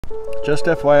Just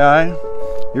FYI,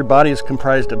 your body is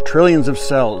comprised of trillions of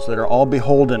cells that are all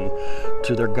beholden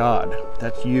to their God.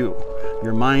 That's you,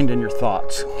 your mind and your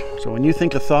thoughts. So when you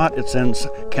think a thought, it sends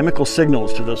chemical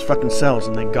signals to those fucking cells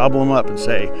and they gobble them up and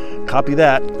say, copy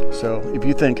that. So if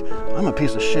you think, I'm a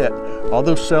piece of shit, all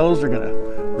those cells are gonna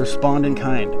respond in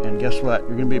kind. And guess what?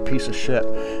 You're gonna be a piece of shit.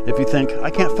 If you think, I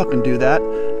can't fucking do that,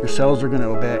 your cells are gonna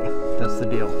obey. That's the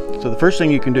deal. So the first thing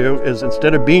you can do is,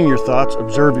 instead of being your thoughts,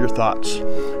 observe your thoughts.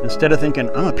 Instead of thinking,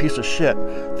 I'm a piece of shit,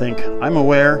 think, I'm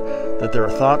aware that there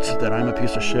are thoughts that I'm a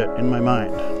piece of shit in my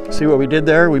mind. See what we did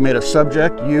there? We made a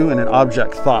subject, you, and an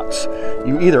object, thoughts.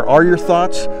 You either are your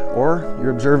thoughts or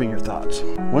you're observing your thoughts.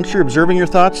 Once you're observing your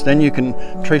thoughts, then you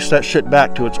can trace that shit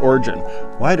back to its origin.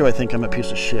 Why do I think I'm a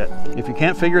piece of shit? If you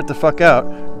can't figure it the fuck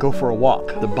out, go for a walk.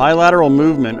 The bilateral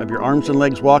movement of your arms and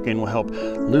legs walking will help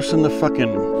loosen the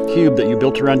fucking cube that you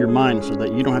built around your mind so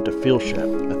that you don't have to feel shit.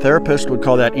 A therapist would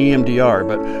call that EMDR,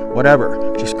 but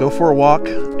whatever. Just go for a walk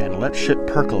and let shit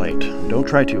percolate. Don't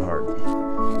try too hard.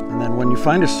 And then when you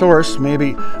find a source,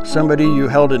 maybe somebody you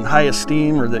held in high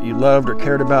esteem or that you loved or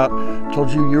cared about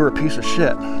told you were a piece of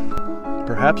shit.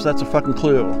 Perhaps that's a fucking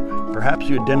clue. Perhaps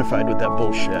you identified with that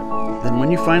bullshit. Then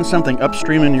when you find something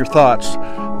upstream in your thoughts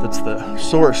that's the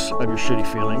source of your shitty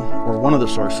feeling, or one of the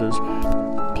sources,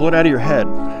 pull it out of your head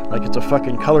like it's a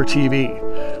fucking color TV.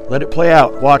 Let it play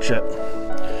out, watch it,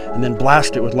 and then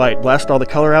blast it with light. Blast all the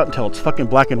color out until it's fucking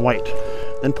black and white.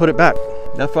 Then put it back.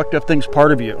 That fucked up thing's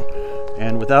part of you.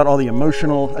 And without all the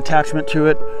emotional attachment to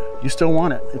it, you still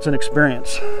want it. It's an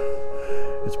experience.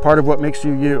 It's part of what makes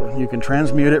you you. You can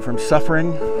transmute it from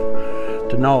suffering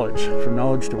to knowledge, from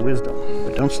knowledge to wisdom.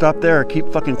 But don't stop there, keep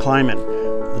fucking climbing.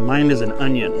 The mind is an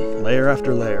onion, layer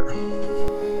after layer.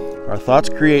 Our thoughts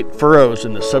create furrows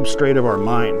in the substrate of our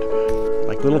mind,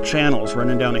 like little channels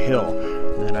running down a hill.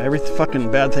 And every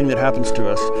fucking bad thing that happens to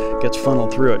us gets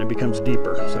funneled through it and becomes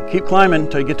deeper. So keep climbing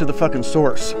until you get to the fucking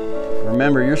source.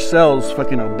 Remember, your cells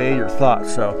fucking obey your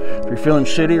thoughts. So if you're feeling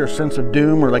shitty or sense of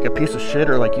doom or like a piece of shit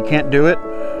or like you can't do it,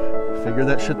 figure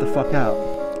that shit the fuck out.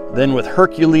 Then with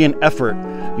Herculean effort,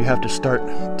 you have to start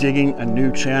digging a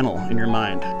new channel in your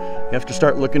mind. You have to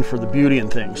start looking for the beauty in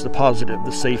things, the positive,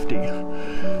 the safety.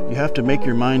 You have to make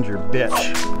your mind your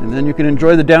bitch. And then you can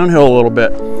enjoy the downhill a little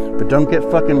bit. But don't get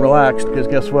fucking relaxed, because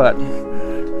guess what?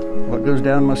 What goes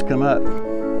down must come up.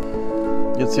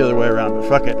 It's the other way around, but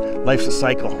fuck it. Life's a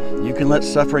cycle. You can let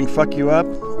suffering fuck you up,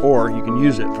 or you can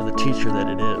use it for the teacher that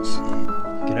it is.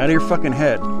 Get out of your fucking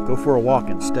head. Go for a walk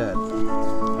instead.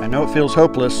 I know it feels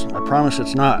hopeless. I promise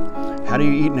it's not. How do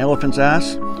you eat an elephant's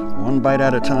ass? One bite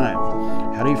at a time.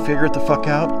 How do you figure it the fuck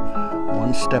out?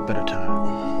 One step at a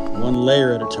time. One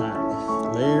layer at a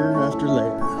time. Layer after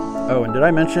layer. Oh, and did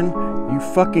I mention, you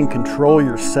fucking control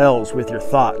your cells with your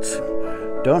thoughts.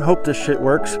 Don't hope this shit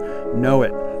works. Know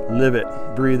it. Live it.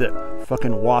 Breathe it.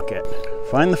 Fucking walk it.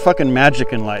 Find the fucking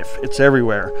magic in life. It's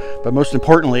everywhere. But most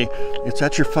importantly, it's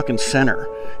at your fucking center.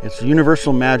 It's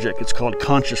universal magic. It's called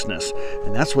consciousness.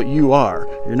 And that's what you are.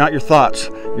 You're not your thoughts.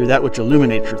 You're that which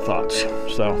illuminates your thoughts.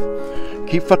 So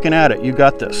keep fucking at it. You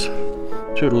got this.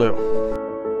 Toodaloo.